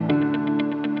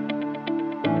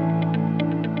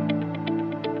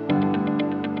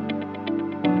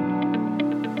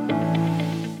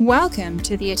Welcome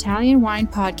to the Italian Wine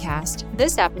Podcast.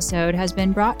 This episode has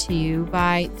been brought to you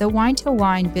by the Wine to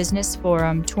Wine Business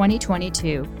Forum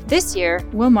 2022. This year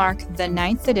will mark the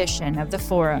 9th edition of the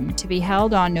forum to be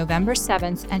held on November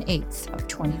 7th and 8th of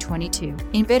 2022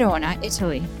 in Verona,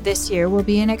 Italy. This year will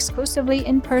be an exclusively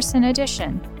in-person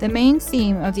edition. The main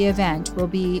theme of the event will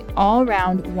be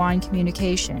all-round wine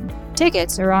communication.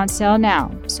 Tickets are on sale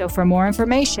now, so for more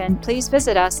information, please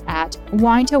visit us at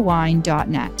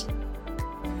winetowine.net.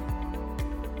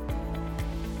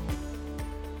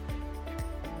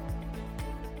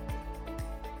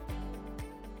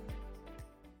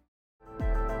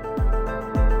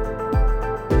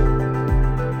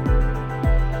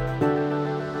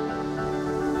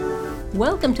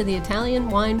 Welcome to the Italian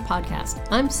Wine Podcast.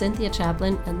 I'm Cynthia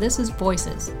Chaplin, and this is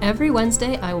Voices. Every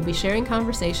Wednesday, I will be sharing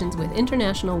conversations with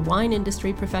international wine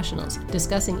industry professionals,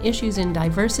 discussing issues in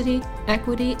diversity,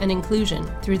 equity, and inclusion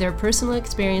through their personal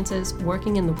experiences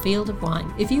working in the field of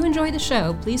wine. If you enjoy the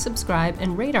show, please subscribe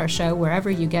and rate our show wherever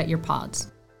you get your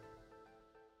pods.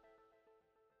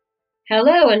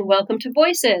 Hello and welcome to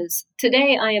Voices.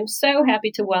 Today I am so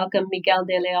happy to welcome Miguel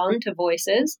de Leon to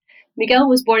Voices. Miguel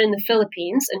was born in the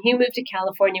Philippines and he moved to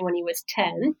California when he was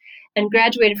 10 and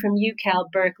graduated from UCal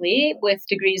Berkeley with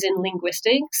degrees in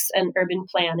linguistics and urban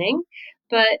planning.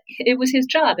 But it was his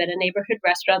job at a neighborhood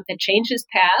restaurant that changed his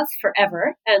path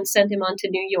forever and sent him on to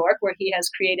New York, where he has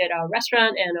created a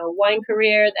restaurant and a wine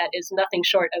career that is nothing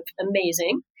short of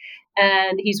amazing.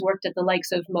 And he's worked at the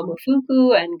likes of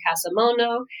Momofuku and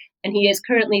Casamono, and he is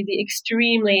currently the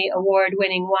extremely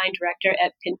award-winning wine director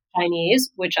at Pinch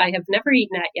Chinese, which I have never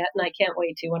eaten at yet, and I can't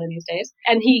wait to one of these days.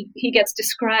 And he gets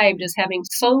described as having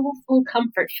soulful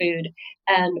comfort food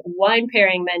and wine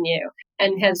pairing menu,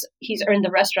 and he's earned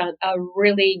the restaurant a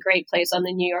really great place on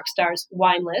the New York Star's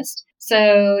wine list.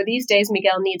 So these days,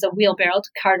 Miguel needs a wheelbarrow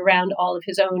to cart around all of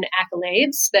his own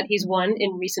accolades that he's won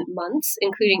in recent months,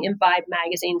 including Imbibe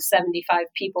Magazine's 75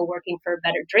 People Working for a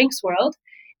Better Drinks World,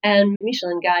 and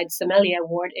Michelin Guide Sommelier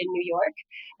Award in New York,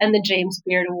 and the James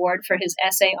Beard Award for his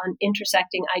essay on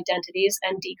intersecting identities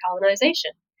and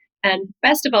decolonization. And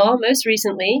best of all, most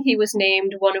recently, he was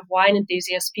named one of Wine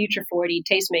Enthusiast's Future 40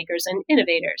 Tastemakers and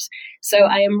Innovators. So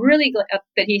I am really glad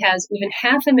that he has even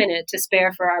half a minute to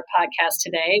spare for our podcast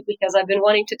today, because I've been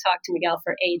wanting to talk to Miguel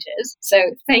for ages. So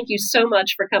thank you so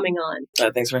much for coming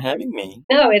on. Thanks for having me.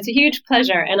 No, it's a huge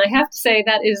pleasure. And I have to say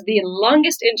that is the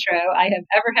longest intro I have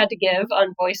ever had to give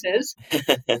on Voices.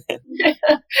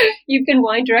 You've been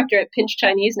wine director at Pinch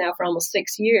Chinese now for almost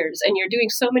 6 years, and you're doing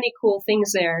so many cool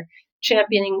things there,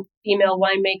 championing female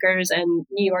winemakers and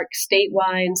New York state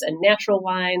wines and natural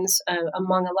wines,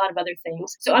 among a lot of other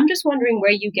things. So I'm just wondering where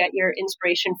you get your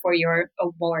inspiration for your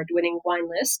award-winning wine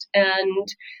list, and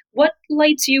what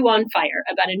lights you on fire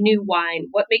about a new wine?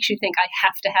 What makes you think, I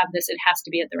have to have this, it has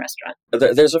to be at the restaurant?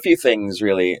 There's a few things,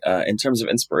 really. In terms of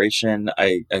inspiration,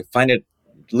 I find it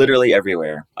literally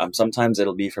everywhere. Sometimes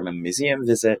it'll be from a museum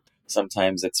visit.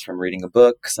 Sometimes it's from reading a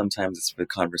book. Sometimes it's with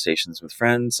conversations with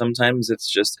friends. Sometimes it's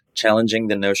just challenging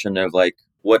the notion of like,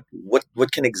 what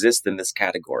can exist in this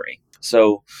category?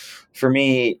 So for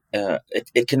me,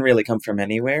 it can really come from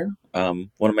anywhere.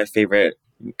 One of my favorite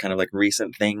kind of like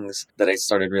recent things that I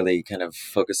started really kind of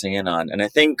focusing in on. And I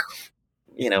think,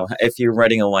 if you're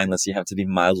writing a wine list, you have to be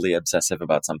mildly obsessive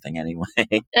about something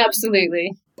anyway.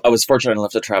 Absolutely. I was fortunate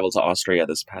enough to travel to Austria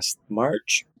this past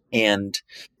March, and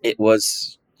it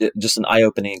was just an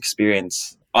eye-opening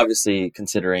experience, obviously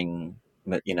considering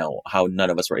how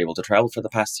none of us were able to travel for the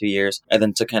past 2 years, and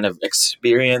then to kind of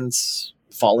experience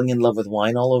falling in love with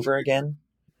wine all over again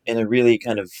in a really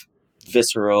kind of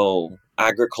visceral,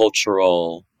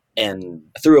 agricultural, and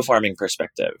through a farming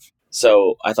perspective.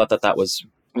 So I thought that was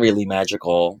really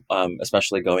magical,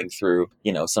 especially going through,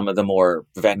 some of the more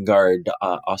vanguard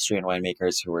Austrian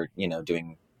winemakers who were,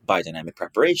 doing biodynamic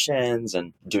preparations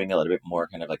and doing a little bit more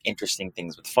kind of like interesting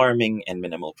things with farming and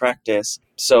minimal practice.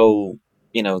 So,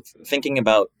 thinking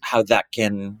about how that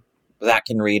can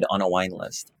read on a wine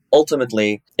list.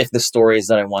 Ultimately, if the stories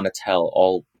that I want to tell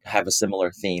all have a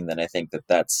similar theme, then I think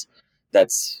that's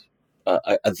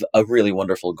a really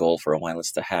wonderful goal for a wine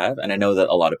list to have. And I know that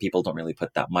a lot of people don't really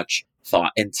put that much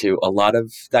thought into a lot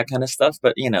of that kind of stuff,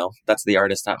 but that's the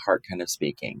artist at heart kind of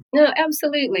speaking. No,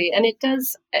 absolutely. And it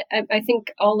does, I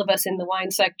think all of us in the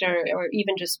wine sector, or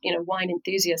even just, wine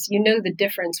enthusiasts, the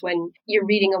difference when you're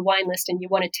reading a wine list and you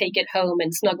want to take it home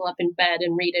and snuggle up in bed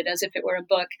and read it as if it were a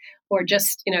book, or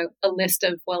just, a list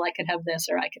of, well, I could have this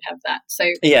or I could have that. So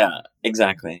yeah,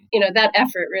 exactly. That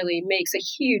effort really makes a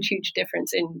huge, huge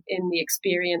difference in the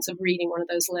experience of reading one of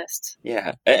those lists.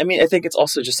 Yeah. I mean, I think it's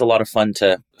also just a lot of fun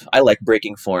I like like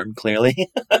breaking form, clearly.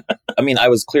 I mean, I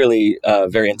was clearly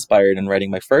very inspired in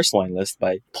writing my first wine list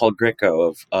by Paul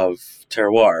Gricko of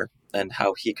Terroir, and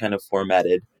how he kind of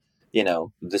formatted,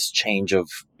 this change of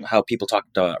how people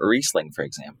talked about Riesling, for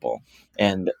example.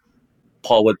 And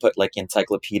Paul would put like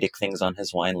encyclopedic things on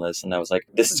his wine list. And I was like,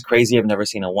 this is crazy. I've never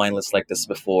seen a wine list like this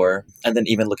before. And then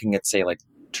even looking at, say, like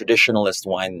traditionalist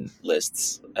wine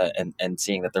lists and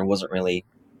seeing that there wasn't really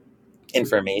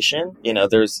information,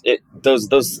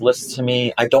 those lists to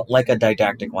me, I don't like a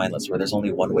didactic wine list where there's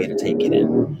only one way to take it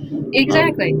in.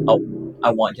 Exactly. I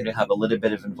want you to have a little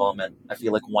bit of involvement. I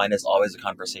feel like wine is always a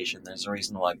conversation. There's a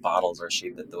reason why bottles are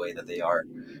shaped the way that they are,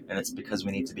 and it's because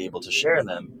we need to be able to share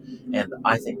them. And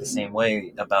I think the same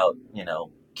way about,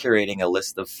 curating a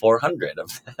list of 400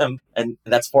 of them, and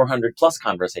that's 400 plus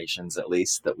conversations at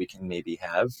least that we can maybe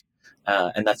have,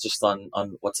 and that's just on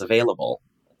what's available.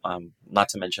 Not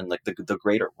to mention like the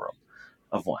greater world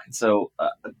of wine. So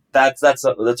that's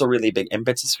a really big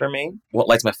impetus for me. What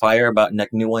lights my fire about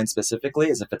new wine specifically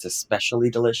is if it's especially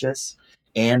delicious,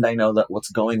 and I know that what's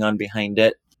going on behind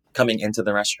it coming into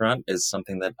the restaurant is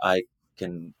something that I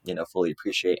can fully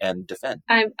appreciate and defend.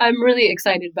 I'm really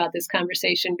excited about this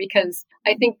conversation because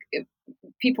I think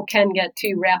people can get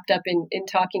too wrapped up in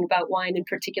talking about wine in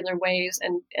particular ways,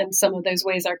 and some of those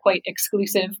ways are quite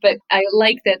exclusive. But I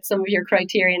like that some of your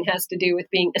criterion has to do with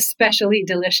being especially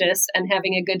delicious and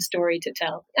having a good story to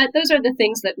tell. Those are the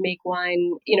things that make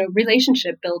wine,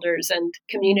 relationship builders and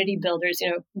community builders.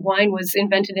 Wine was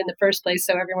invented in the first place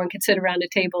so everyone could sit around a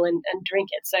table and drink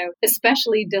it. So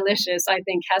especially delicious, I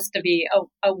think, has to be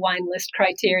a wine list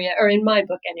criteria, or in my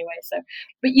book anyway. So,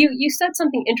 but you said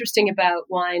something interesting about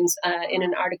wines in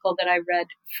an article that I read.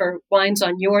 For wines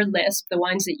on your list, the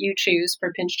wines that you choose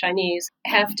for Pinch Chinese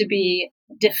have to be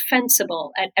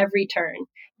defensible at every turn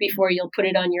before you'll put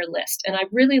it on your list. And I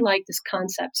really like this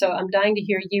concept. So I'm dying to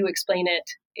hear you explain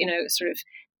it, sort of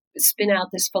spin out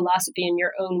this philosophy in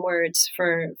your own words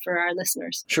for our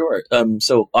listeners. Sure.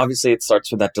 So obviously it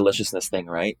starts with that deliciousness thing,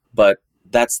 right? But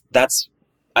that's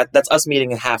us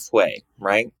meeting halfway,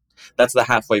 right? That's the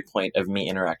halfway point of me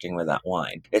interacting with that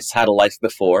wine. It's had a life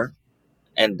before,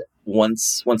 and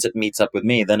once it meets up with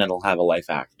me, then it'll have a life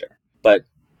after. But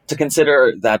to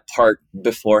consider that part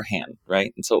beforehand,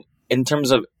 right? And so in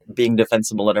terms of being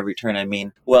defensible at every turn, I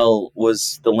mean, well,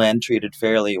 was the land treated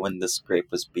fairly when this grape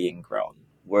was being grown?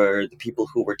 Were the people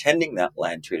who were tending that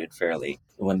land treated fairly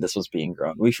when this was being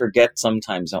grown? We forget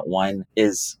sometimes that wine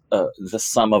is the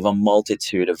sum of a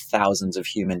multitude of thousands of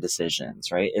human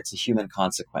decisions, right? It's a human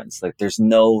consequence. Like there's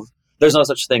no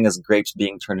such thing as grapes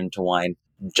being turned into wine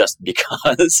just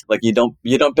because. Like you don't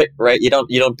pick, right? You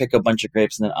don't pick a bunch of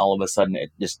grapes and then all of a sudden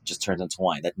it just turns into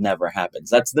wine. That never happens.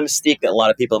 That's the mistake that a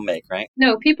lot of people make, right?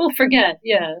 No, people forget.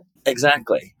 Yeah.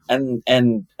 Exactly. And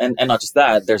not just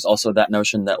that, there's also that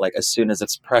notion that like as soon as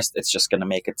it's pressed, it's just going to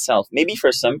make itself. Maybe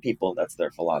for some people that's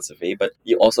their philosophy, but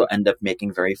you also end up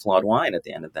making very flawed wine at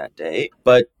the end of that day.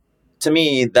 But to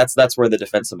me, that's where the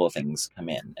defensible things come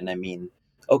in. And I mean,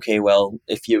 okay, well,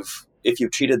 if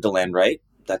you've treated the land right,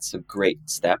 that's a great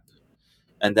step.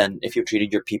 And then if you've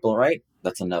treated your people right,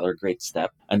 that's another great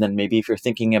step. And then maybe if you're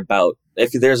thinking about,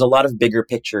 if there's a lot of bigger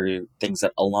picture things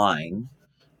that align,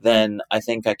 then I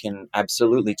think I can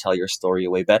absolutely tell your story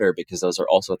way better, because those are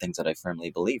also things that I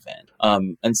firmly believe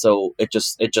in. And so it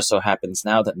just so happens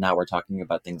now we're talking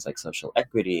about things like social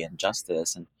equity and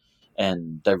justice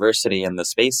and diversity in the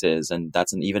spaces, and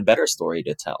that's an even better story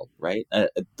to tell, right?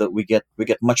 That we get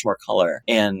much more color,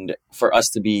 and for us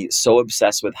to be so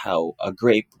obsessed with how a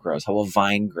grape grows, how a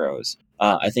vine grows,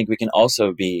 I think we can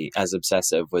also be as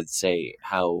obsessive with, say,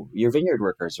 how your vineyard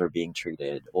workers are being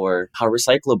treated, or how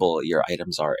recyclable your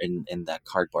items are in that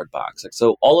cardboard box. Like,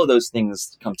 so all of those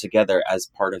things come together as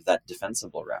part of that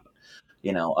defensible route.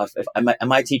 If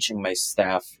am I teaching my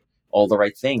staff all the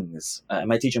right things?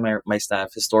 Am I teaching my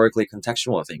staff historically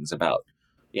contextual things about,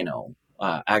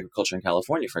 agriculture in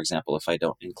California, for example, if I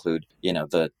don't include,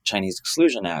 the Chinese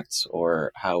Exclusion Acts,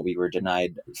 or how we were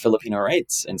denied Filipino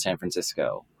rights in San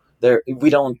Francisco?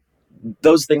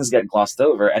 Those things get glossed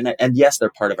over, and yes,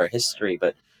 they're part of our history,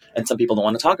 and some people don't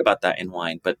want to talk about that in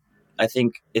wine, but I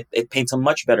think it paints a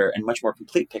much better and much more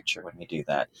complete picture when we do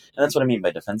that. And that's what I mean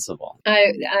by defensible.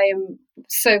 I am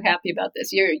so happy about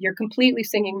this. You're completely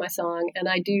singing my song. And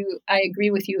I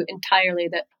agree with you entirely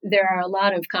that there are a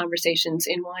lot of conversations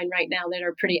in wine right now that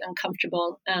are pretty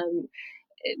uncomfortable.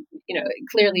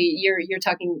 Clearly you're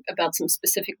talking about some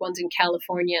specific ones in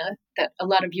California that a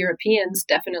lot of Europeans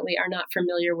definitely are not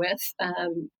familiar with.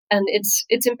 And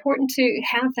it's important to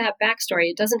have that backstory.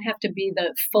 It doesn't have to be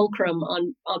the fulcrum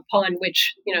upon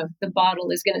which, the bottle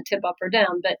is going to tip up or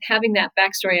down. But having that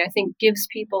backstory, I think, gives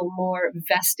people more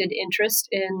vested interest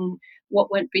in what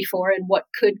went before and what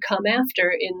could come after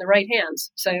in the right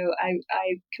hands. So I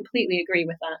completely agree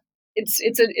with that.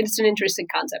 It's an interesting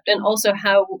concept, and also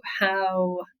how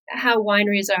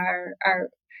wineries are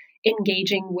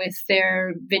engaging with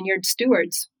their vineyard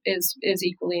stewards is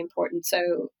equally important.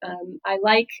 So I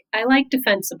like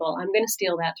defensible. I'm going to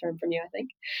steal that term from you, I think.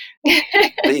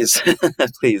 Please,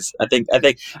 please. I think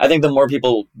the more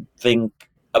people think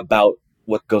about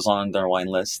what goes on their wine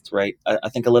list, right? I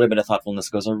think a little bit of thoughtfulness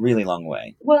goes a really long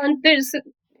way. Well, and there's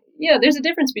a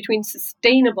difference between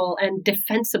sustainable and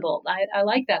defensible. I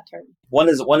like that term. One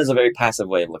is a very passive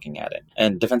way of looking at it.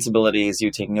 And defensibility is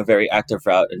you taking a very active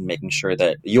route and making sure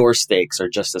that your stakes are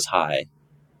just as high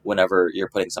whenever you're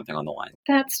putting something on the line.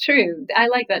 That's true. I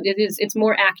like that. It's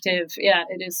more active. Yeah,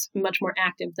 it is much more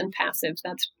active than passive.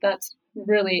 That's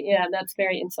really, that's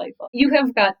very insightful. You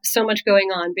have got so much going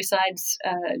on besides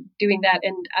doing that.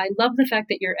 And I love the fact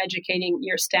that you're educating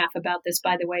your staff about this,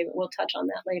 by the way, but we'll touch on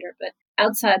that later. But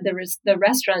outside the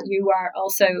restaurant, you are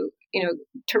also,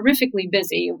 terrifically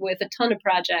busy with a ton of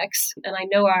projects. And I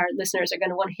know our listeners are going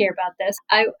to want to hear about this.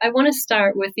 I want to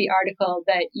start with the article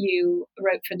that you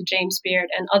wrote for the James Beard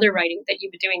and other writing that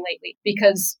you've been doing lately,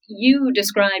 because you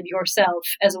describe yourself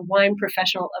as a wine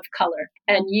professional of color,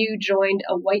 and you joined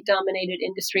a white-dominated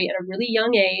industry at a really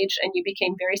young age, and you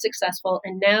became very successful.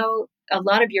 And now a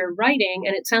lot of your writing,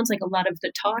 and it sounds like a lot of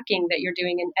the talking that you're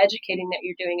doing and educating that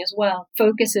you're doing as well,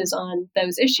 focuses on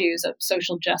those issues of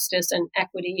social justice and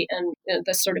equity and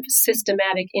the sort of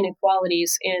systematic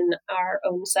inequalities in our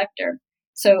own sector.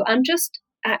 So I'm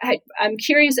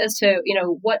curious as to,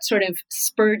 what sort of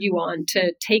spurred you on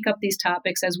to take up these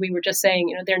topics. As we were just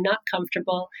saying, they're not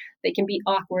comfortable. They can be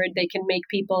awkward. They can make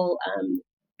people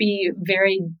be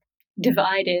very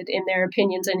divided in their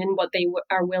opinions and in what they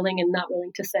are willing and not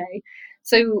willing to say.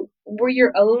 So were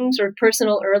your own sort of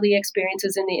personal early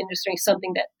experiences in the industry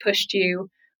something that pushed you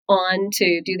on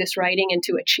to do this writing and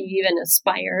to achieve and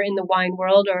aspire in the wine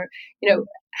world? Or,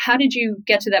 how did you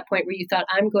get to that point where you thought,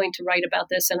 I'm going to write about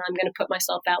this and I'm going to put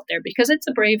myself out there? Because it's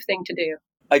a brave thing to do.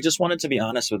 I just wanted to be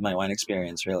honest with my wine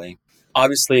experience, really.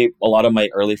 Obviously, a lot of my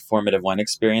early formative wine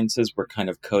experiences were kind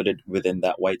of coded within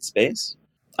that white space.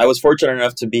 I was fortunate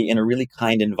enough to be in a really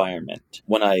kind environment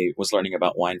when I was learning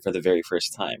about wine for the very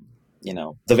first time.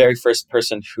 The very first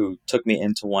person who took me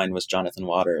into wine was Jonathan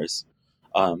Waters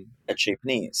at Chez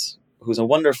Panisse, who's a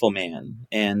wonderful man.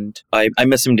 And I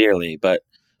miss him dearly, but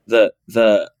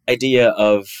the idea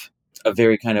of a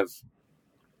very kind of,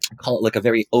 call it like a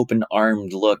very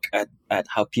open-armed look at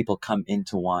how people come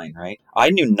into wine, right?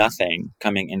 I knew nothing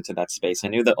coming into that space. I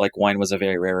knew that wine was a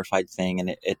very rarefied thing,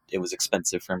 and it was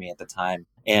expensive for me at the time.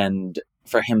 And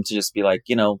for him to just be like,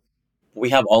 we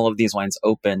have all of these wines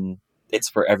open. It's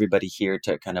for everybody here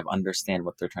to kind of understand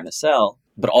what they're trying to sell,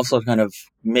 but also kind of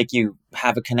make you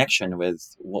have a connection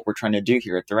with what we're trying to do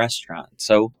here at the restaurant.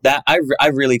 So that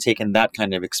I've really taken that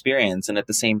kind of experience. And at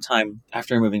the same time,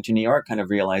 after moving to New York, kind of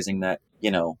realizing that,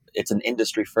 it's an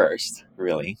industry first,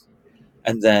 really.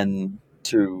 And then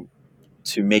to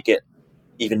make it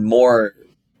even more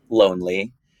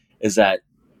lonely is that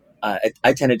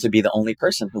I tended to be the only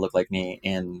person who looked like me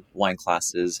in wine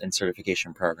classes and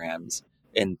certification programs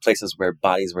in places where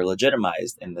bodies were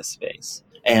legitimized in this space.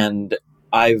 And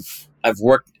I've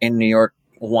worked in New York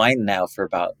wine now for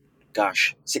about,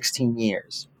 16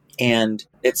 years. And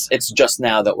it's just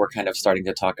now that we're kind of starting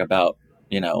to talk about,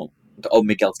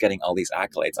 Miguel's getting all these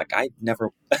accolades. I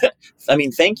never,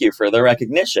 thank you for the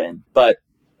recognition. But,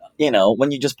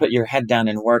 when you just put your head down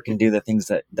and work and do the things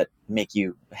that make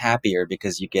you happier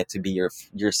because you get to be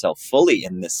yourself fully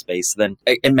in this space, then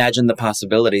imagine the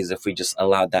possibilities if we just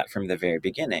allowed that from the very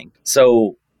beginning.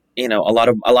 So, a lot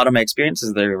of my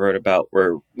experiences that I wrote about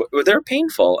they're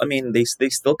painful. They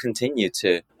still continue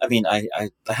to. I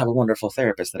have a wonderful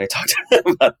therapist that I talk to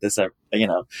about this,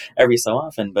 every so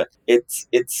often. But it's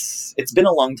been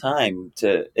a long time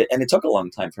and it took a long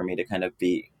time for me to kind of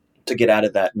to get out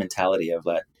of that mentality of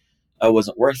that I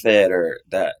wasn't worth it, or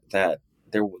that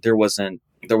there wasn't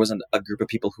a group of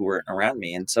people who were around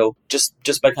me. And so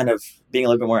just by kind of being a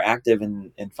little bit more active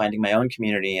in finding my own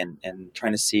community and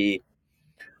trying to see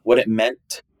what it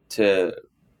meant to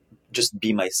just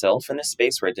be myself in a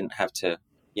space where I didn't have to,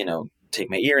 take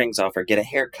my earrings off or get a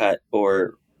haircut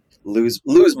or lose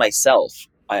myself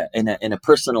in a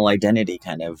personal identity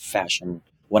kind of fashion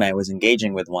when I was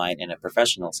engaging with wine in a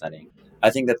professional setting. I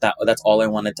think that's all I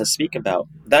wanted to speak about.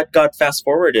 That got fast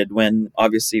forwarded when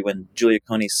Julia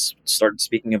Coney started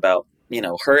speaking about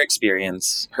her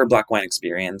experience, her black wine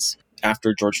experience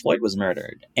after George Floyd was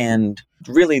murdered. And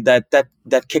really that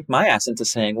kicked my ass into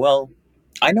saying, well,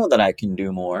 I know that I can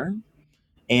do more.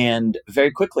 And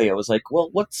very quickly I was like, well,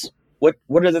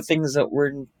 what are the things that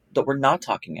we're not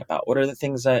talking about? What are the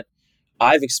things that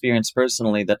I've experienced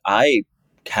personally that I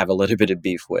have a little bit of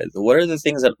beef with? What are the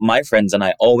things that my friends and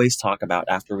I always talk about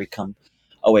after we come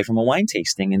away from a wine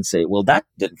tasting and say, well, that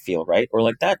didn't feel right, or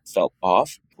like that felt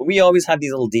off? We always had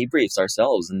these little debriefs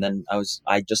ourselves, and then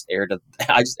I just aired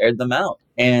them out.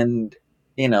 And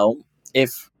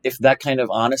if that kind of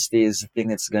honesty is the thing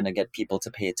that's going to get people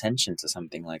to pay attention to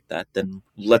something like that, then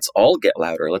let's all get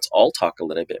louder. Let's all talk a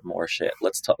little bit more shit.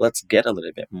 Let's get a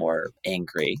little bit more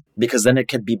angry, because then it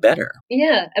could be better.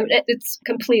 Yeah, I mean, it's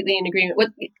completely in agreement.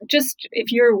 Just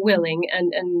if you're willing,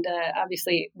 and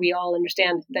obviously we all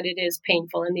understand that it is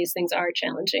painful and these things are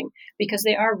challenging because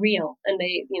they are real, and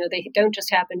they don't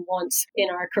just happen once in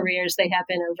our careers. They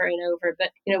happen over and over. But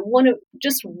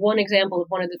one example of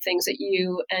one of the things that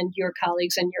you and your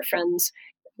colleagues and your friends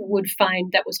would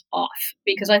find that was off,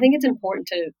 because I think it's important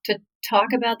to talk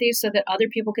about these so that other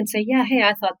people can say, yeah, hey,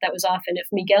 I thought that was off, and if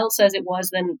Miguel says it was,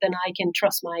 then I can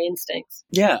trust my instincts.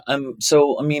 Yeah.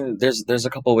 So I mean, there's a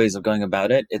couple of ways of going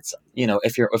about it. It's,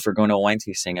 if we're going to a wine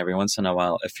tasting every once in a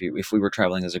while, if we were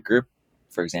traveling as a group,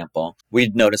 for example,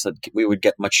 we'd notice that we would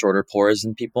get much shorter pours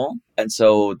than people. And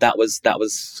so that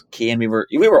was key. And we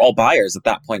were all buyers at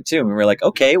that point too. And we were like,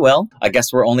 okay, well, I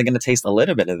guess we're only going to taste a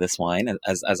little bit of this wine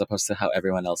as opposed to how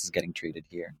everyone else is getting treated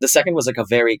here. The second was like a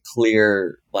very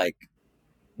clear, like,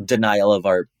 denial of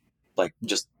our, like,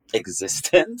 just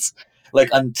existence. Like,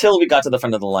 until we got to the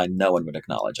front of the line, no one would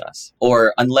acknowledge us.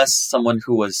 Or unless someone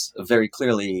who was very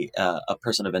clearly a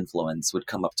person of influence would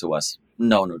come up to us,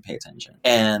 no one would pay attention.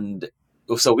 And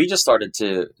so we just started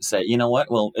to say, you know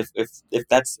what? Well, if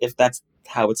that's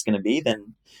how it's going to be,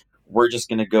 then we're just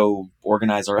going to go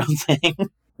organize our own thing.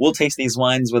 We'll taste these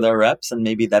wines with our reps, and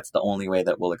maybe that's the only way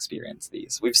that we'll experience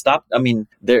these. We've stopped. I mean,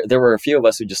 there were a few of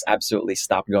us who just absolutely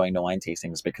stopped going to wine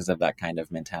tastings because of that kind of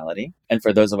mentality. And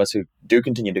for those of us who do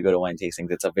continue to go to wine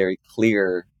tastings, it's a very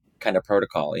clear kind of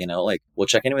protocol. Like, we'll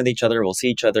check in with each other, we'll see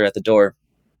each other at the door,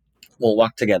 we'll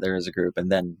walk together as a group, and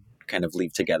then kind of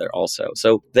leave together also.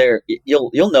 So there,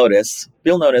 you'll notice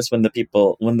when the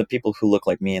people who look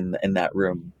like me in that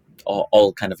room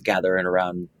all kind of gather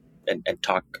around and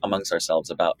talk amongst ourselves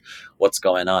about what's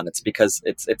going on. It's because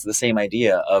it's the same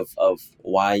idea of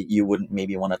why you wouldn't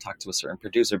maybe want to talk to a certain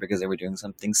producer because they were doing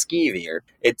something skeevy, or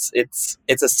it's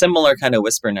a similar kind of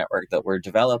whisper network that we're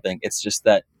developing. It's just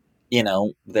that,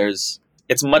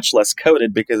 it's much less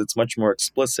coded because it's much more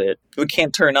explicit. We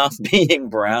can't turn off being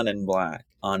brown and black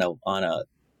on a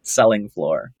selling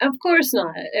floor. Of course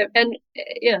not. And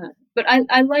yeah, but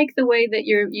I like the way that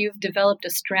you've developed a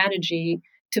strategy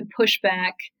to push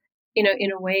back,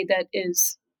 in a way that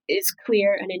is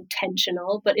clear and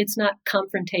intentional, but it's not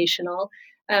confrontational.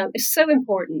 It's so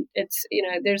important. It's,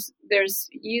 there's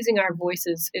using our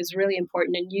voices is really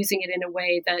important, and using it in a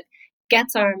way that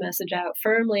gets our message out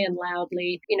firmly and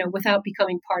loudly, without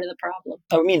becoming part of the problem.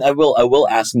 I mean, I will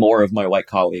ask more of my white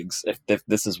colleagues if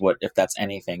that's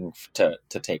anything to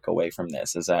take away from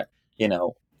this, is that,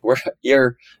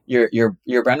 your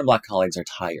brown and black colleagues are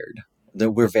tired.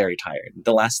 We're very tired.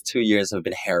 The last 2 years have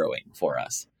been harrowing for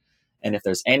us. And if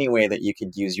there's any way that you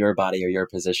could use your body or your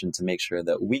position to make sure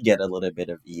that we get a little bit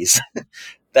of ease,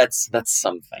 that's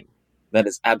something. That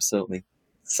is absolutely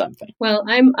something. Well,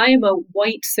 I am a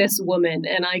white cis woman,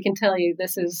 and I can tell you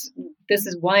this is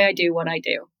why I do what I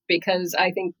do, because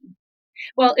I think,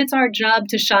 well, it's our job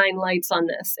to shine lights on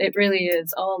this. It really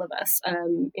is, all of us.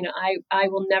 I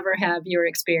will never have your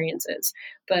experiences,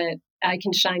 but I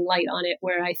can shine light on it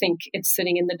where I think it's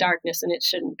sitting in the darkness and it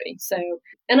shouldn't be. So,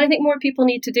 and I think more people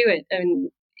need to do it.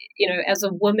 And, as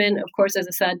a woman, of course, as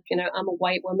I said, I'm a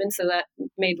white woman, so that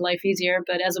made life easier.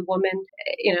 But as a woman,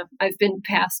 I've been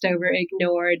passed over,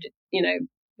 ignored,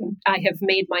 I have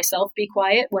made myself be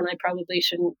quiet when I probably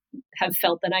shouldn't have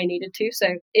felt that I needed to. So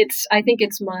I think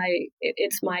it's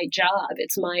my job.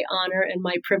 It's my honor and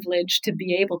my privilege to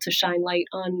be able to shine light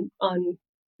on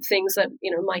things that,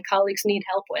 my colleagues need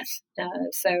help with.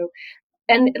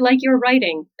 And like your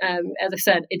writing, as I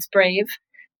said, it's brave.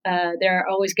 There are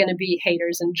always going to be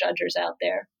haters and judgers out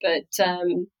there, but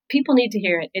people need to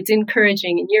hear it. It's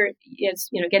encouraging, and it's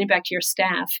getting back to your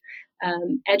staff,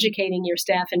 educating your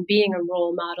staff and being a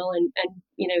role model, and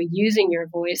using your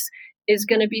voice is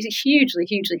going to be hugely,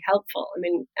 hugely helpful. I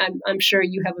mean, I'm sure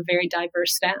you have a very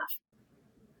diverse staff.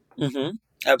 Mm-hmm.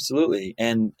 Absolutely,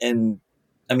 and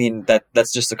I mean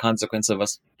that's just a consequence of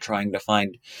us trying to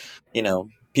find,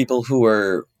 people who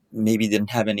are maybe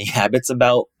didn't have any habits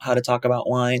about how to talk about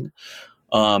wine.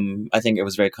 I think it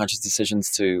was very conscious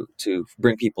decisions to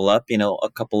bring people up. A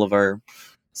couple of our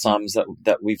somms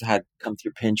that we've had come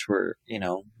through Pinch were,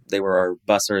 they were our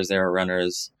bussers, they were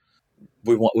runners.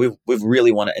 We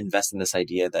really want to invest in this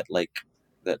idea that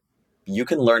that you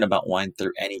can learn about wine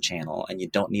through any channel, and you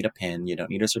don't need a pin, you don't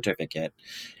need a certificate.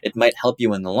 It might help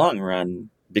you in the long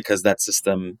run because that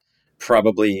system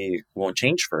probably won't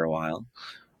change for a while.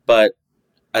 But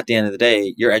at the end of the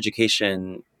day, your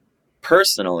education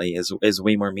personally is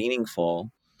way more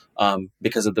meaningful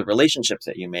because of the relationships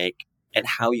that you make and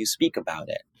how you speak about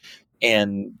it.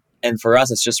 And for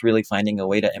us, it's just really finding a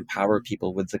way to empower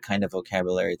people with the kind of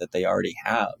vocabulary that they already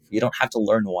have. You don't have to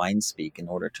learn wine speak in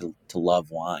order to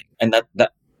love wine. And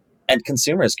and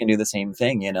consumers can do the same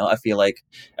thing. I feel like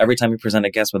every time you present a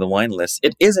guest with a wine list,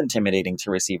 it is intimidating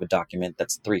to receive a document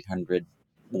that's 300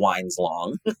 wines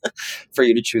long for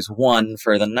you to choose one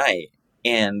for the night.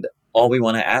 And all we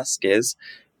want to ask is,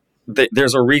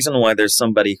 there's a reason why there's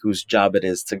somebody whose job it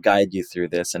is to guide you through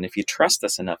this. And if you trust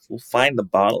us enough, we'll find the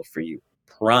bottle for you.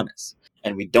 Promise.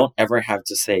 And we don't ever have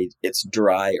to say it's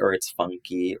dry or it's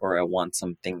funky or I want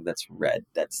something that's red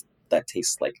that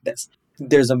tastes like this.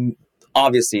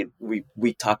 Obviously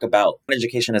we talk about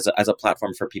education as a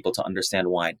platform for people to understand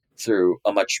wine through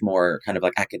a much more kind of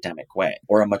like academic way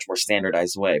or a much more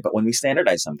standardized way. But when we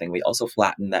standardize something, we also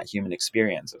flatten that human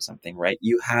experience of something, right?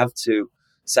 You have to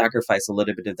sacrifice a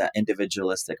little bit of that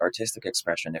individualistic artistic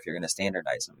expression if you're going to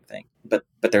standardize something. But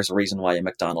there's a reason why a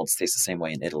McDonald's tastes the same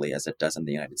way in Italy as it does in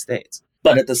the United States.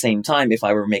 But at the same time, if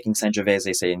I were making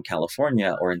Sangiovese, say in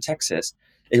California or in Texas,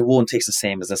 it won't taste the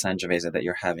same as the Sangiovese that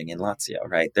you're having in Lazio,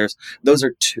 right? Those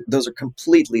are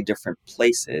completely different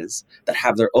places that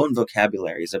have their own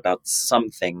vocabularies about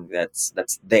something that's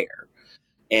there.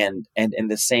 And in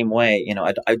the same way,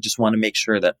 I just want to make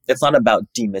sure that it's not about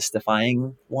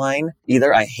demystifying wine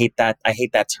either. I hate that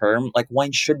term. Like,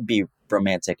 wine should be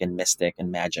romantic and mystic and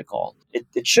magical.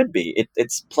 It should be.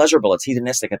 It's pleasurable. It's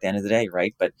hedonistic at the end of the day,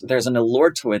 right? But there's an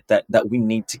allure to it that we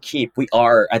need to keep. We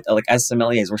are, as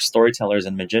sommeliers, we're storytellers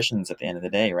and magicians at the end of the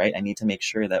day, right? I need to make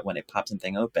sure that when it pops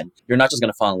something open, you're not just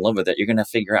going to fall in love with it. You're going to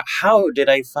figure out, how did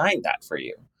I find that for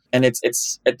you? And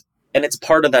it's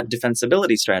part of that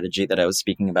defensibility strategy that I was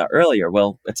speaking about earlier.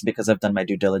 Well, it's because I've done my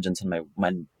due diligence and my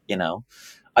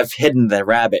I've hidden the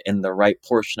rabbit in the right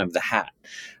portion of the hat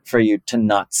for you to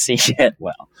not see it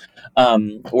well,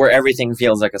 where everything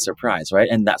feels like a surprise, right?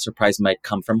 And that surprise might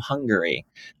come from Hungary,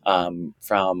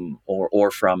 from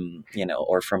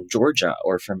Georgia,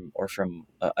 or from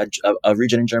a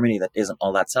region in Germany that isn't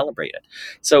all that celebrated.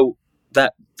 So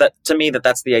that to me,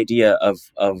 that's the idea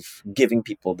of giving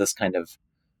people this kind of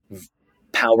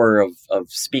power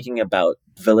of speaking about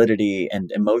validity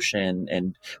and emotion,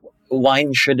 and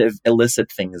wine should elicit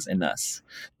things in us.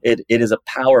 It is a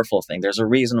powerful thing. There's a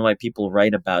reason why people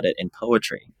write about it in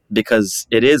poetry, because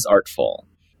it is artful,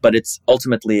 but it's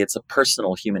a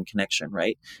personal human connection,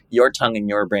 right? Your tongue and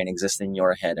your brain exist in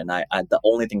your head, and I the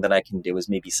only thing that I can do is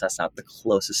maybe suss out the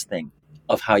closest thing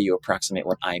of how you approximate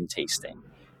what I'm tasting.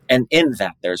 And in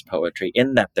that there's poetry,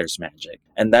 in that there's magic.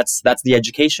 And that's the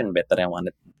education bit that I want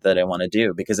to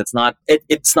do, because it's not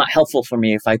helpful for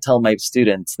me if I tell my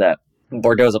students that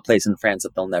Bordeaux is a place in France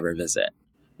that they'll never visit.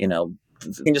 You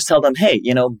can just tell them, hey,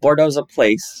 Bordeaux is a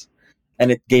place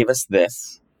and it gave us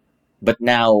this, but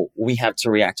now we have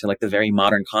to react to the very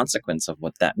modern consequence of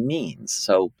what that means.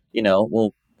 So,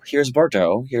 well, here's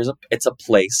Bordeaux. It's a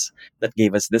place that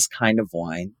gave us this kind of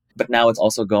wine. But now it's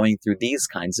also going through these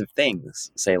kinds of things,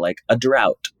 say like a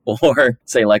drought, or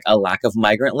say like a lack of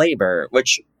migrant labor,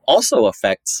 which also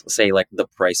affects, say, like the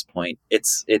price point,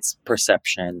 its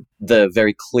perception, the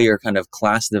very clear kind of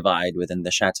class divide within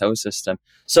the chateau system.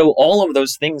 So all of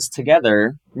those things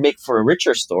together make for a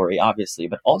richer story, obviously,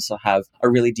 but also have a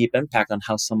really deep impact on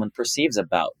how someone perceives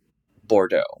about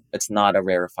Bordeaux. It's not a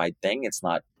rarefied thing. It's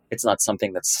not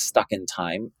something that's stuck in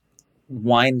time.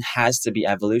 Wine has to be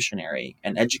evolutionary,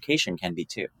 and education can be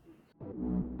too.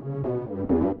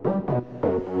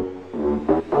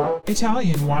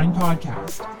 Italian Wine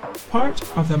Podcast,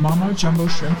 part of the Mama Jumbo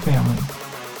Shrimp family.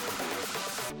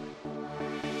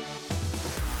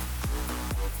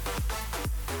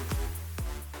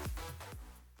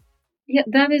 Yeah,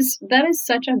 that is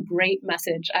such a great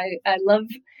message. I love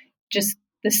just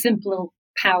the simple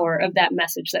power of that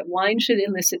message, that wine should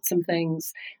elicit some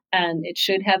things and it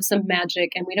should have some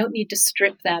magic, and we don't need to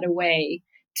strip that away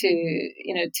to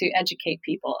educate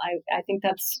people. I think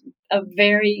that's a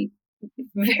very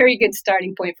very good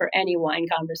starting point for any wine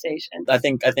conversation. I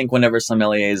think whenever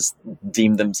sommeliers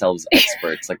deem themselves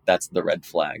experts, like that's the red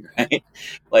flag, right?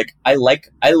 Like I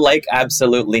like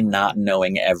absolutely not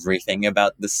knowing everything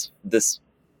about this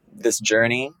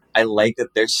journey. I like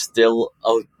that there's still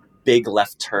a big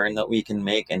left turn that we can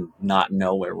make and not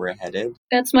know where we're headed.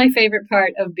 That's my favorite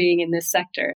part of being in this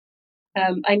sector.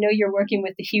 I know you're working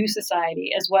with the Hugh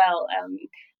Society as well,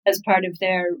 as part of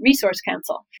their resource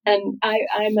council. And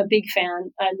I'm a big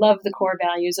fan. I love the core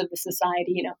values of the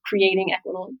society, you know, creating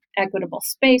equitable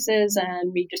spaces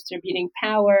and redistributing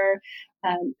power,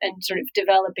 and sort of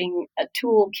developing a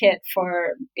toolkit for,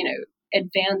 you know,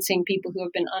 advancing people who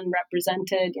have been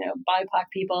unrepresented, you know, BIPOC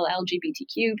people,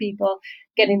 LGBTQ people,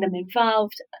 getting them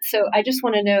involved. So I just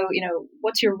want to know, you know,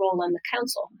 what's your role on the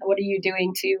council? What are you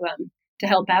doing to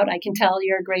help out? I can tell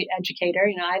you're a great educator.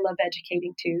 You know, I love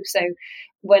educating too. So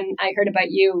when I heard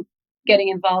about you getting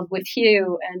involved with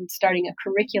Hugh and starting a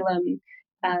curriculum,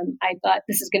 I thought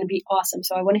this is going to be awesome.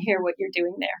 So I want to hear what you're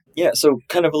doing there. Yeah, so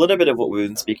kind of a little bit of what we've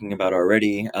been speaking about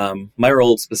already. My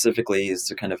role specifically is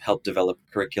to kind of help develop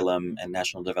curriculum and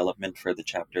national development for the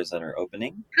chapters that are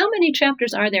opening. How many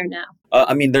chapters are there now?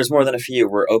 I mean, there's more than a few.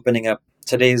 We're opening up.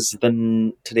 Today's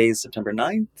September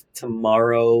 9th.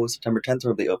 Tomorrow, September 10th,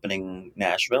 we'll be opening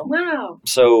Nashville. Wow.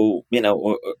 So, you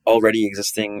know, already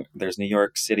existing, there's New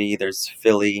York City, there's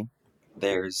Philly,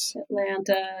 there's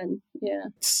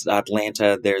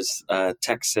Atlanta, there's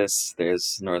Texas,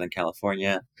 there's Northern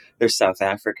California, there's South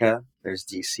Africa, there's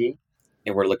DC,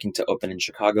 and we're looking to open in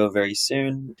Chicago very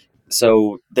soon.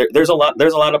 So there's a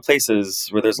lot of places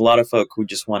where there's a lot of folk who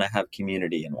just want to have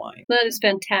community in wine. That is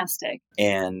fantastic.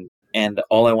 And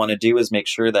all I want to do is make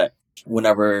sure that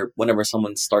whenever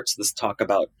someone starts this talk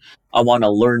about, I want to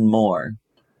learn more,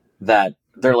 that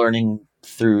they're learning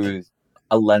through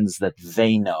a lens that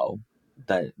they know,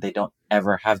 that they don't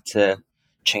ever have to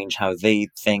change how they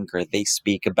think or they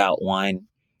speak about wine,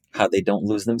 how they don't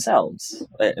lose themselves.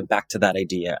 Back to that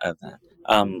idea of that.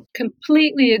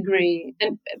 Completely agree.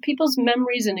 And people's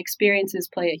memories and experiences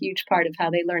play a huge part of how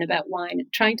they learn about wine.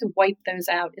 And trying to wipe those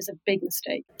out is a big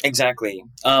mistake. Exactly.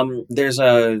 There's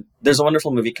a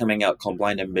wonderful movie coming out called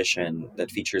Blind Ambition that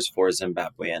features four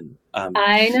Zimbabwean.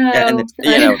 I know. Yeah, and it's,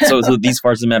 so these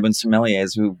four Zimbabwean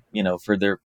sommeliers who, you know, for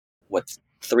their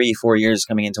 3-4 years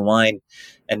coming into wine,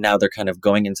 and now they're kind of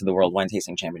going into the World Wine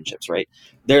Tasting Championships, right?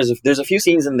 There's a few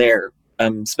scenes in there.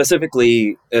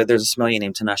 Specifically, there's a sommelier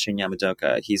named Tinashe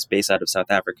Nyamadoka. He's based out of South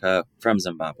Africa from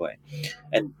Zimbabwe.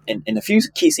 And in a few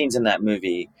key scenes in that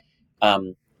movie,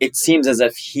 it seems as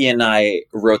if he and I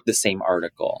wrote the same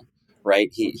article,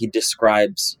 right? He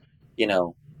describes, you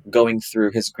know, going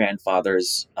through his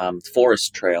grandfather's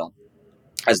forest trail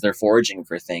as they're foraging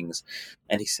for things.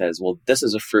 And he says, well, this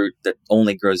is a fruit that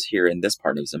only grows here in this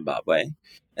part of Zimbabwe.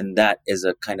 And that is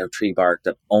a kind of tree bark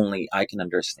that only I can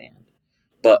understand.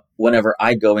 But whenever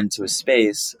I go into a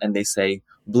space and they say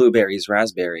blueberries,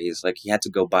 raspberries, like he had to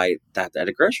go buy that at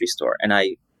a grocery store. And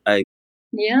I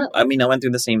went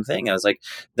through the same thing. I was like,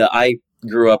 I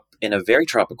grew up in a very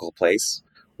tropical place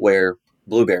where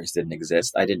blueberries didn't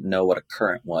exist. I didn't know what a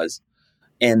currant was.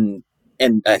 And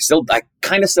I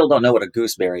kind of still don't know what a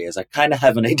gooseberry is. I kind of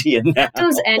have an idea now.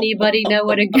 Does anybody know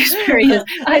what a gooseberry is?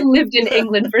 I lived in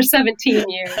England for 17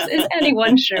 years. Is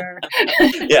anyone sure?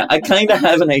 Yeah, I kind of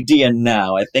have an idea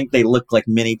now. I think they look like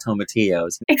mini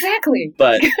tomatillos. Exactly.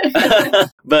 But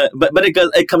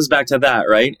it comes back to that,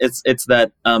 right? It's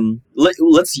that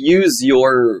let's use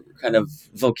your kind of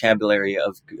vocabulary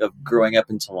of growing up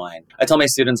into wine. I tell my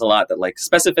students a lot that like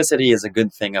specificity is a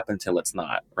good thing up until it's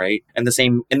not, right? And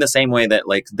in the same way that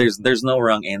like there's no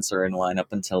wrong answer in wine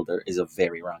up until there is a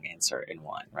very wrong answer in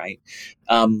wine, right?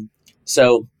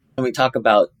 So when we talk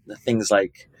about the things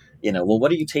like, you know, well,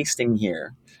 what are you tasting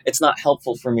here? It's not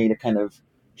helpful for me to kind of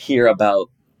hear about,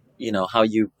 you know, how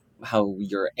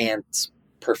your aunt's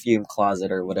perfume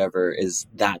closet or whatever is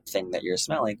that thing that you're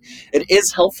smelling. It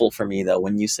is helpful for me though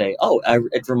when you say, oh,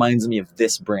 it reminds me of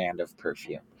this brand of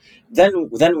perfume. Then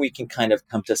we can kind of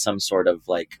come to some sort of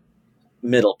like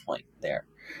middle point there.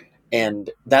 And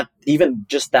that even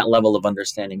just that level of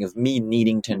understanding of me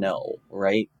needing to know,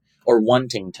 right? Or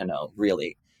wanting to know,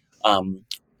 really.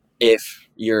 If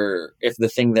the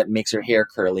thing that makes your hair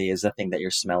curly is the thing that you're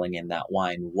smelling in that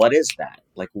wine, what is that?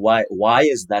 Like, why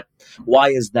is that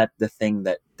the thing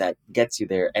that gets you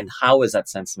there? And how is that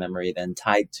sense of memory then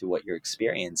tied to what you're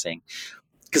experiencing?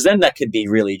 Because then that could be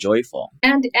really joyful.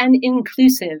 And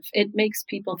inclusive. It makes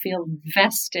people feel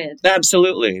vested.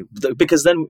 Absolutely. Because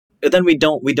then we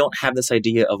don't have this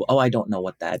idea of, oh, I don't know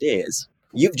what that is.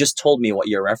 You've just told me what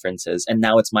your reference is, and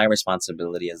now it's my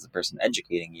responsibility as the person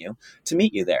educating you to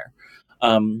meet you there.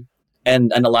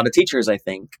 And a lot of teachers, I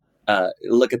think,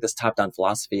 look at this top-down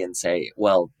philosophy and say,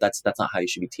 well, that's not how you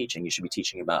should be teaching. You should be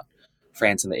teaching about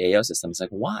France and the AO system. It's like,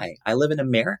 why? I live in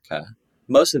America.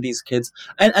 Most of these kids,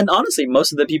 and honestly,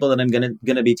 most of the people that I'm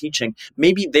gonna be teaching,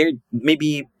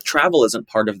 maybe travel isn't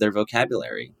part of their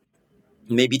vocabulary.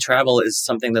 Maybe travel is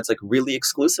something that's like really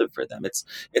exclusive for them.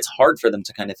 It's hard for them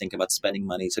to kind of think about spending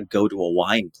money to go to a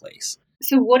wine place.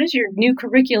 So what does your new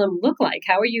curriculum look like?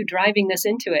 How are you driving this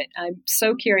into it? I'm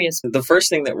so curious. The first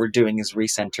thing that we're doing is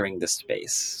recentering the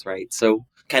space, right? So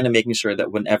kind of making sure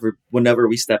that whenever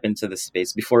we step into the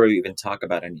space, before we even talk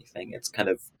about anything, it's kind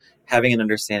of having an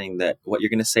understanding that what you're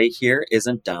going to say here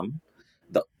isn't dumb.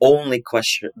 The only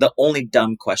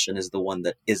dumb question is the one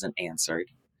that isn't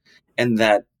answered. And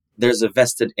that there's a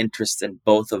vested interest in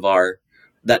both of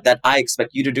that I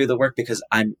expect you to do the work because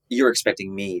you're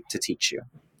expecting me to teach you.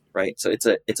 Right. So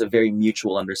it's a very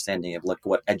mutual understanding of like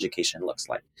what education looks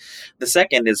like. The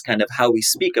second is kind of how we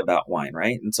speak about wine.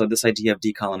 Right. And so this idea of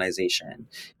decolonization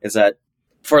is that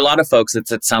for a lot of folks,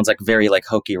 it sounds like very like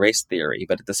hokey race theory.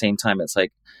 But at the same time, it's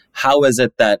like, how is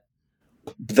it that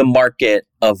the market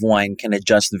of wine can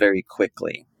adjust very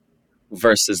quickly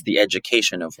versus the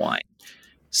education of wine?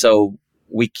 So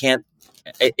we can't.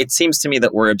 It seems to me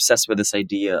that we're obsessed with this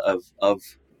idea of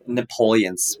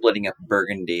Napoleon splitting up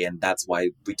Burgundy, and that's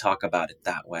why we talk about it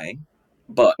that way.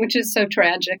 But which is so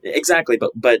tragic. Exactly.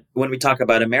 But when we talk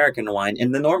about American wine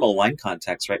in the normal wine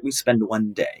context, right, we spend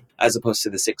one day as opposed to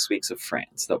the 6 weeks of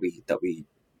France that we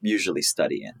usually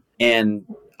study in. And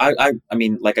I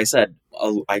mean, like I said,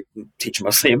 I teach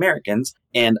mostly Americans,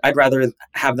 and I'd rather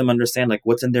have them understand like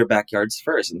what's in their backyards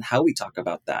first and how we talk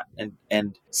about that,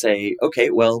 and say, okay,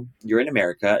 well, you're in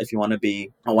America. If you want to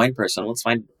be a wine person, let's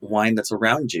find wine that's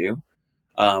around you,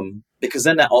 because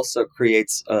then that also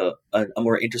creates a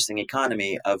more interesting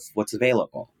economy of what's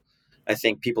available. I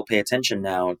think people pay attention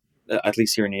now, at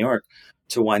least here in New York,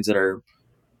 to wines that are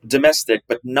domestic,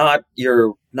 but not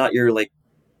your like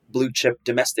blue chip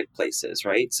domestic places,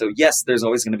 right? So yes, there's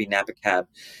always going to be Napa Cab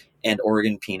and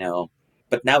Oregon Pinot,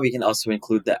 but now we can also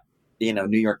include that,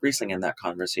 New York Riesling in that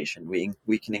conversation.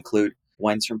 We can include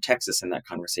wines from Texas in that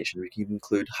conversation. We can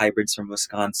include hybrids from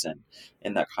Wisconsin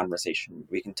in that conversation.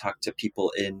 We can talk to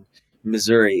people in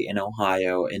Missouri, in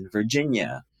Ohio, in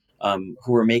Virginia,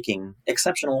 who are making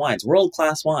exceptional wines,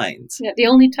 world-class wines. Yeah, the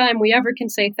only time we ever can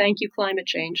say thank you, climate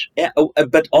change. Yeah,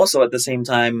 but also at the same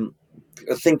time,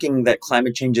 thinking that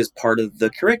climate change is part of the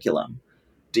curriculum.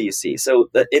 Do you see? So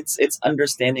that it's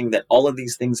understanding that all of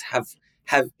these things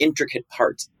have intricate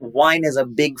parts. Wine is a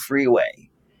big freeway.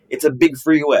 It's a big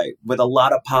freeway with a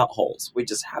lot of potholes. We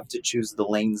just have to choose the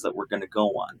lanes that we're going to go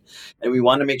on. And we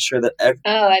want to make sure that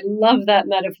I love that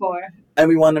metaphor. And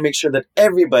we want to make sure that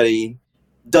everybody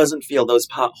doesn't feel those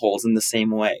potholes in the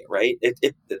same way, right?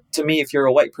 To me, if you're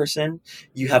a white person,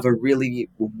 you have a really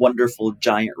wonderful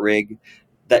giant rig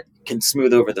that can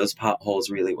smooth over those potholes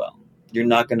really well. You're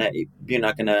not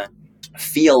gonna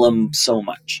feel them so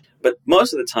much. But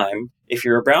most of the time, if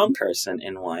you're a brown person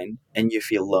in wine and you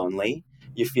feel lonely,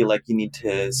 you feel like you need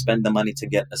to spend the money to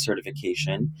get a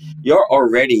certification, you're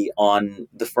already on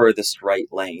the furthest right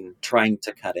lane trying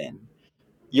to cut in.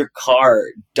 Your car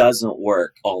doesn't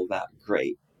work all that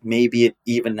great. Maybe it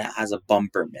even has a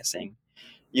bumper missing.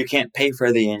 You can't pay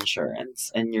for the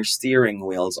insurance, and your steering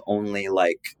wheel's only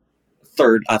like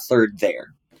a third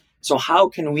there. So how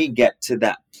can we get to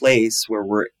that place where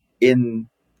we're in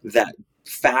that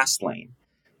fast lane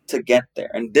to get there?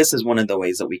 And this is one of the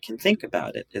ways that we can think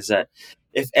about it, is that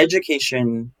if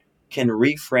education can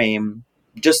reframe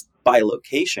just by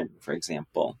location, for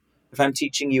example, if I'm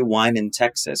teaching you wine in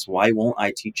Texas, why won't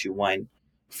I teach you wine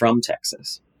from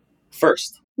Texas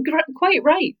first? Quite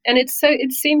right. And it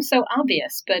seems so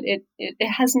obvious, but it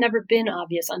has never been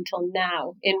obvious until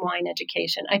now in wine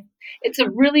education. It's a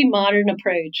really modern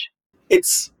approach.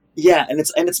 It's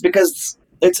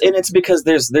because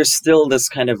there's still this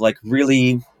kind of like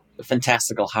really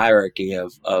fantastical hierarchy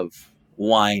of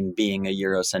wine being a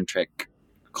Eurocentric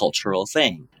cultural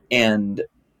thing. And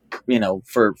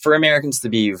for Americans to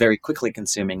be very quickly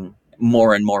consuming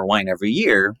more and more wine every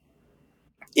year,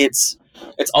 it's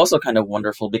also kind of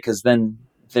wonderful because then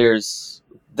there's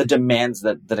the demands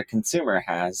that a consumer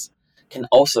has can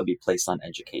also be placed on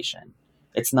education.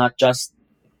 It's not just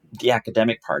the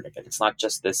academic part of it. It's not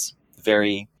just this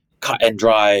very cut and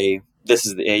dry, this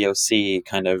is the AOC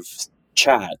kind of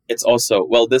chat. It's also,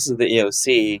 well, this is the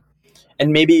AOC,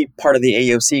 and maybe part of the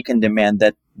AOC can demand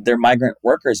that their migrant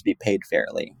workers be paid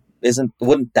fairly.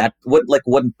 Wouldn't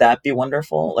that be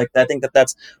wonderful? Like, I think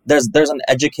there's an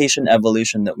education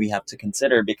evolution that we have to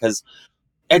consider, because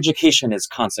education is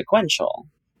consequential.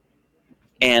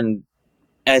 And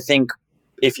And I think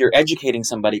if you're educating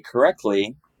somebody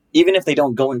correctly, even if they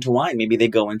don't go into wine, maybe they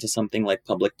go into something like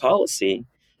public policy,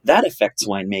 that affects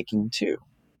winemaking too,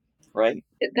 right?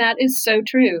 That is so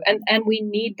true. And we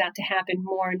need that to happen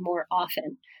more and more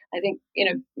often. I think,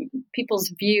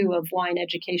 people's view of wine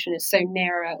education is so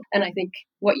narrow. And I think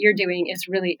what you're doing is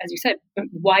really, as you said,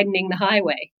 widening the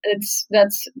highway.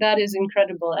 That is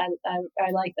incredible.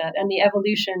 I like that. And the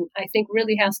evolution, I think,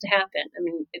 really has to happen. I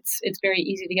mean, it's very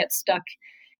easy to get stuck.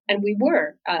 And we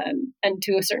were, and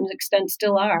to a certain extent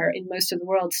still are, in most of the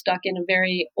world, stuck in a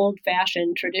very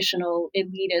old-fashioned, traditional,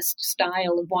 elitist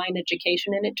style of wine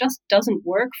education, and it just doesn't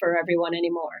work for everyone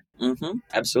anymore. Mm-hmm.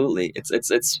 Absolutely,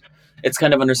 it's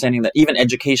kind of understanding that even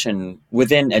education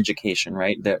within education,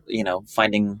 right? That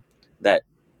finding that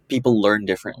people learn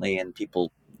differently and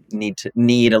people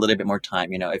need a little bit more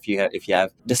time. If you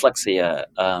have dyslexia,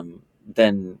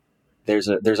 then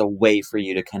there's a way for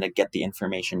you to kind of get the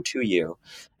information to you,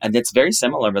 and it's very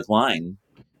similar with wine.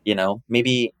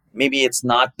 Maybe it's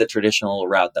not the traditional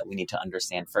route that we need to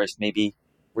understand first. Maybe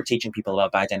we're teaching people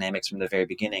about biodynamics from the very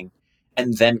beginning,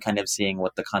 and then kind of seeing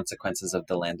what the consequences of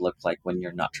the land look like when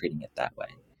you're not treating it that way.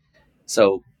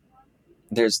 So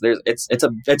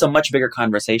it's a much bigger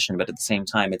conversation, but at the same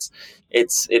time,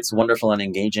 it's wonderful and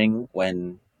engaging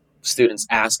when students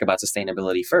ask about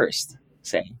sustainability first,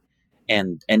 say,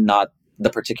 and not the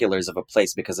particulars of a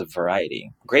place because of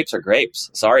variety. Grapes are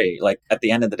grapes. Sorry, like at the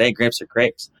end of the day, grapes are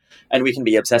grapes, and we can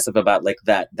be obsessive about like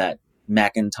that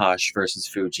Macintosh versus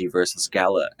Fuji versus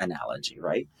Gala analogy,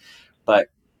 right? But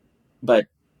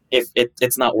if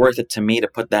it's not worth it to me to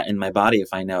put that in my body if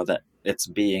I know that it's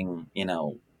being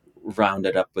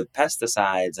rounded up with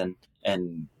pesticides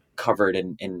and covered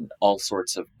in all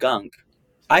sorts of gunk.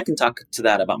 I can talk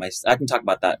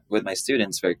about that with my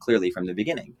students very clearly from the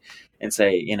beginning and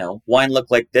say, wine looked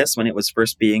like this when it was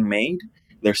first being made.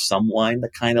 There's some wine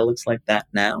that kind of looks like that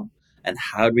now. And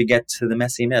how do we get to the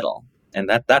messy middle? And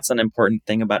that's an important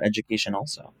thing about education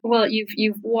also. Well,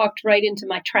 you've walked right into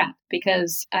my trap,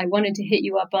 because I wanted to hit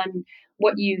you up on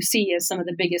what you see as some of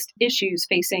the biggest issues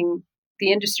facing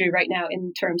the industry right now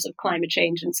in terms of climate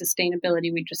change and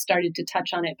sustainability. We just started to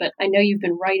touch on it, but I know you've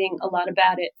been writing a lot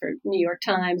about it for New York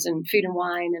Times and Food and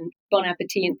Wine and Bon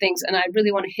Appetit and things. And I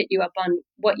really want to hit you up on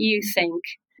what you think,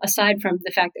 aside from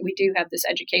the fact that we do have this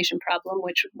education problem,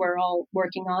 which we're all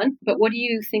working on. But what do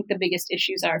you think the biggest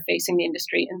issues are facing the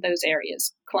industry in those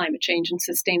areas, climate change and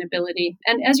sustainability?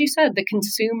 And as you said, the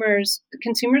consumers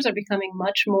are becoming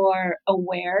much more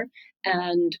aware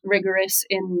and rigorous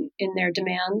in their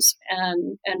demands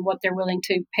and what they're willing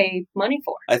to pay money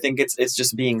for. I think it's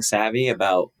just being savvy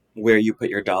about where you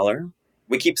put your dollar.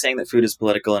 We keep saying that food is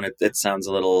political, and it sounds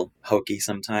a little hokey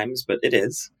sometimes, but it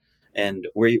is. And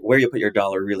where you put your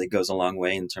dollar really goes a long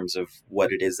way in terms of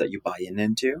what it is that you buy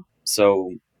into.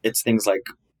 So it's things like,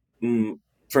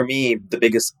 for me, the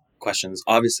biggest questions,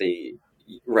 obviously,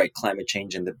 right, climate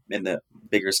change in the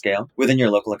bigger scale. Within your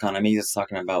local economy, it's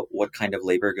talking about what kind of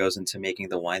labor goes into making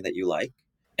the wine that you like,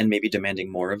 and maybe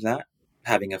demanding more of that,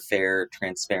 having a fair,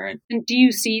 transparent. And do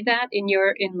you see that in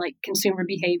consumer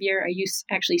behavior? Are you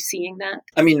actually seeing that?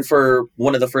 I mean, for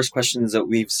one of the first questions that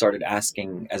we've started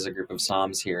asking as a group of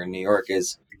Psalms here in New York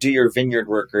is, do your vineyard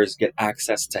workers get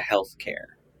access to health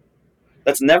care?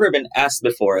 That's never been asked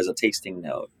before as a tasting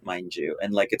note, mind you.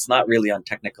 And it's not really on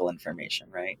technical information,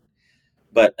 right?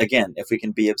 But again, if we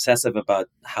can be obsessive about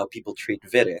how people treat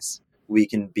vitis, we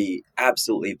can be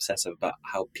absolutely obsessive about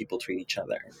how people treat each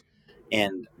other.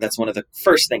 And that's one of the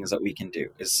first things that we can do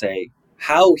is say,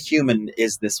 how human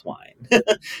is this wine?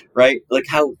 Right?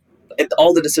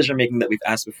 All the decision making that we've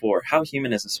asked before, how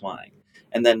human is this wine?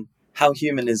 And then how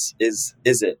human is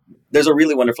it? There's a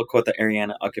really wonderful quote that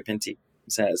Arianna Occhipinti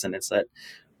says, and it's that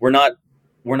we're not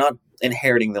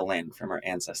inheriting the land from our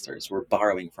ancestors, we're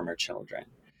borrowing from our children.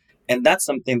 And that's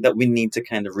something that we need to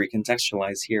kind of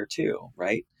recontextualize here too,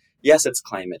 right? Yes, it's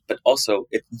climate, but also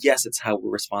it's how we're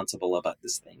responsible about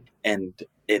this thing. And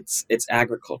it's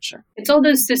agriculture. It's all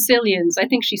those Sicilians. I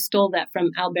think she stole that from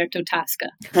Alberto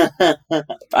Tasca.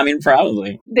 I mean,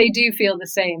 probably. They do feel the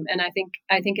same. And I think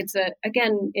it's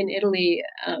again, in Italy,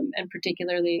 and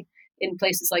particularly in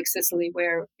places like Sicily,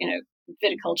 where,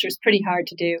 viticulture is pretty hard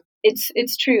to do.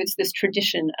 It's true. It's this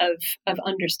tradition of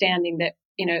understanding that,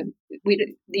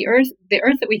 the earth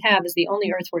that we have is the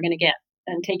only earth we're going to get,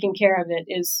 and taking care of it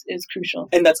is crucial.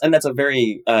 And that's a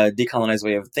very decolonized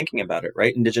way of thinking about it,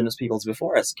 right? Indigenous peoples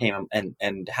before us came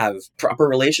and have proper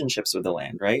relationships with the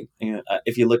land, right?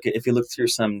 If you look through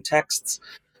some texts,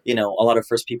 a lot of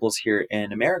First Peoples here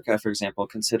in America, for example,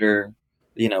 consider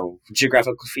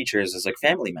geographical features as like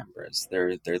family members.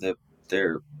 They're the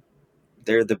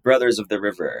brothers of the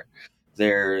river.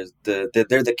 They're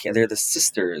the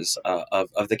sisters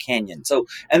of the canyon. So,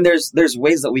 and there's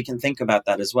ways that we can think about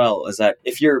that as well. Is that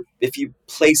if you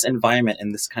place environment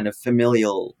in this kind of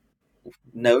familial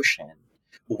notion,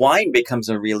 wine becomes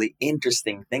a really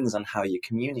interesting thing on how you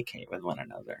communicate with one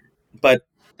another. But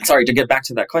sorry, to get back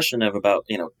to that question of about,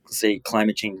 say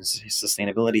climate change and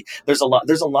sustainability, there's a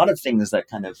lot of things that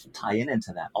kind of tie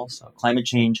into that also. Climate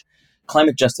change,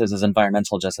 climate justice is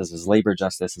environmental justice, is labor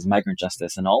justice, is migrant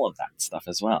justice, and all of that stuff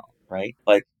as well, right?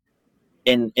 Like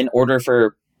in order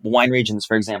for wine regions,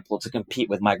 for example, to compete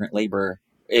with migrant labor,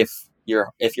 if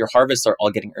your harvests are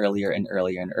all getting earlier and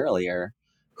earlier and earlier,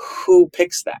 who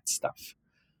picks that stuff?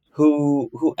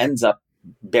 Who ends up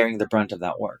bearing the brunt of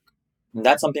that work? And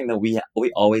that's something that we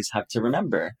always have to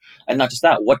remember. And not just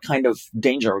that, what kind of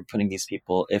danger are we putting these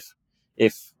people if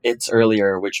it's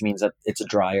earlier, which means that it's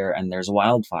drier and there's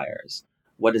wildfires?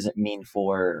 What does it mean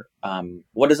for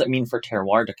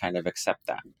terroir to kind of accept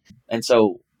that? And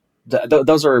so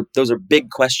those are big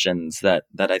questions that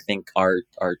I think are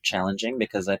challenging,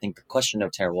 because I think the question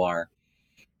of terroir,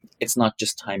 it's not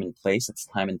just time and place, it's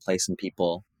time and place and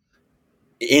people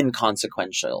in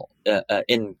consequential,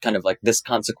 in kind of like this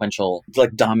consequential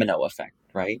like domino effect,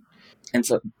 right? And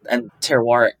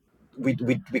terroir, we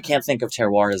can't think of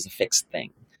terroir as a fixed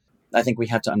thing. I think we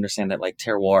have to understand that like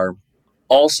terroir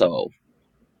also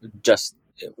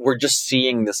we're just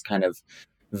seeing this kind of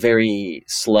very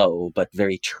slow but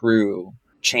very true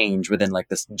change within like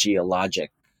this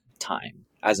geologic time,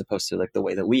 as opposed to like the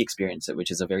way that we experience it, which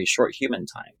is a very short human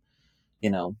time.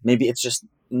 Maybe it's just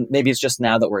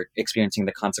now that we're experiencing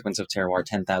the consequence of terroir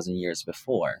 10,000 years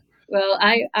before. Well,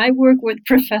 I work with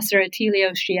Professor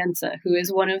Attilio Scienza, who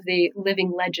is one of the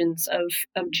living legends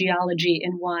of geology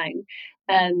in wine.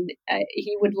 And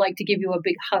he would like to give you a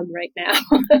big hug right now.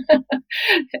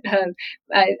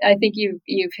 I think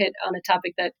you've hit on a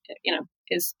topic that,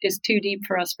 is too deep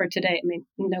for us for today. I mean,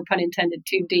 no pun intended,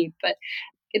 too deep, but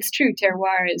it's true.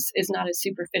 Terroir is not as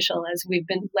superficial as we've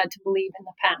been led to believe in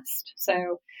the past.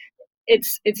 So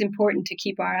it's important to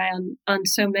keep our eye on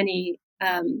so many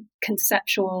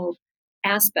conceptual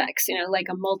aspects, like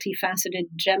a multifaceted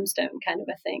gemstone kind of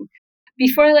a thing.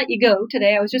 Before I let you go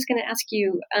today, I was just going to ask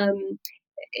you,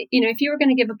 if you were going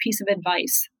to give a piece of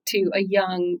advice to a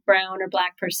young brown or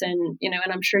black person,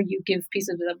 and I'm sure you give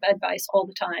pieces of advice all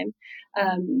the time,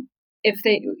 if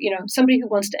they, somebody who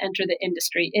wants to enter the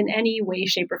industry in any way,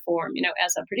 shape, or form,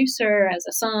 as a producer, as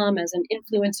a som, as an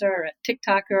influencer, a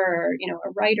TikToker, or,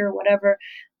 a writer, whatever,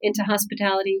 into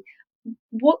hospitality,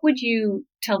 what would you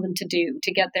tell them to do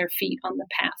to get their feet on the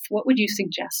path? What would you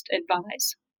suggest,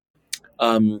 advise?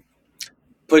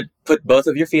 Put both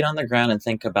of your feet on the ground and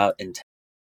think about intent.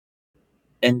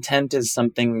 Intent is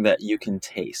something that you can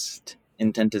taste.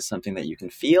 Intent is something that you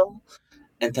can feel.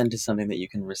 Intent is something that you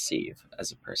can receive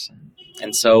as a person.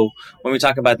 And so when we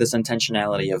talk about this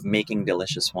intentionality of making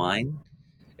delicious wine,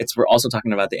 we're also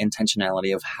talking about the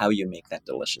intentionality of how you make that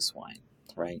delicious wine,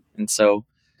 right? And so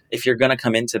if you're going to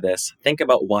come into this, think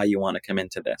about why you want to come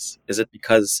into this. Is it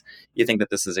because you think that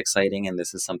this is exciting and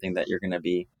this is something that you're going to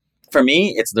be... For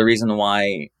me, it's the reason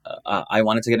why I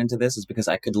wanted to get into this is because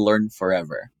I could learn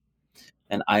forever.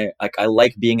 And I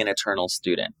like being an eternal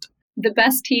student. The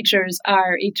best teachers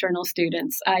are eternal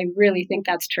students. I really think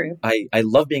that's true. I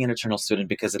love being an eternal student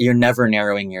because you're never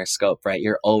narrowing your scope, right?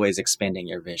 You're always expanding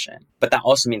your vision. But that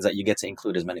also means that you get to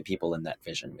include as many people in that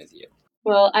vision with you.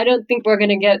 Well, I don't think we're going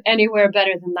to get anywhere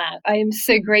better than that. I am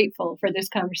so grateful for this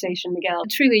conversation, Miguel.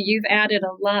 Truly, you've added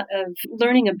a lot of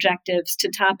learning objectives to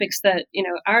topics that,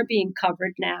 are being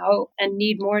covered now and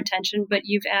need more attention, but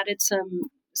you've added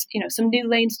some new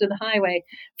lanes to the highway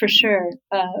for sure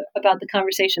about the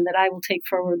conversation that I will take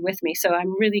forward with me. So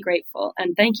I'm really grateful.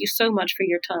 And thank you so much for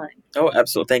your time. Oh,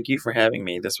 absolutely. Thank you for having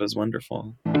me. This was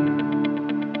wonderful.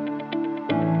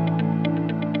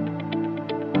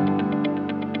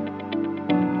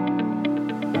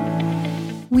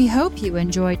 We hope you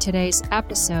enjoyed today's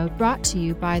episode brought to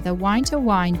you by the Wine to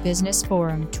Wine Business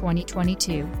Forum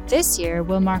 2022. This year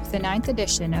will mark the 9th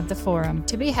edition of the forum,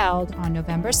 to be held on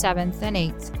November 7th and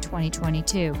 8th,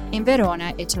 2022, in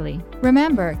Verona, Italy.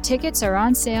 Remember, tickets are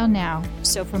on sale now,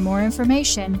 so for more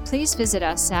information, please visit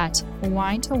us at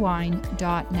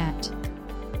winetowine.net.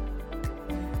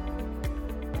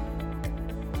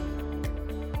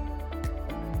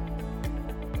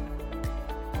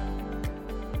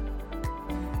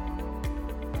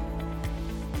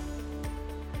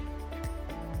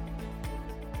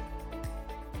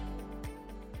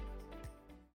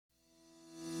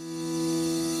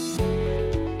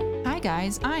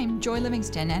 guys, I'm Joy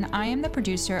Livingston, and I am the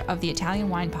producer of the Italian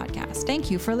Wine Podcast.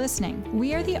 Thank you for listening.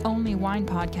 We are the only wine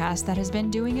podcast that has been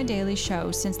doing a daily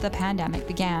show since the pandemic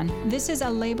began. This is a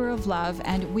labor of love,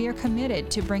 and we are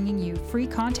committed to bringing you free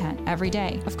content every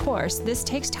day. Of course, this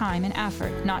takes time and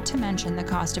effort, not to mention the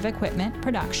cost of equipment,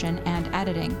 production, and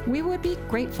editing. We would be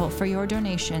grateful for your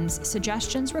donations,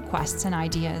 suggestions, requests, and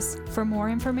ideas. For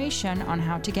more information on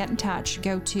how to get in touch,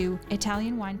 go to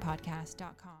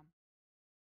ItalianWinePodcast.com.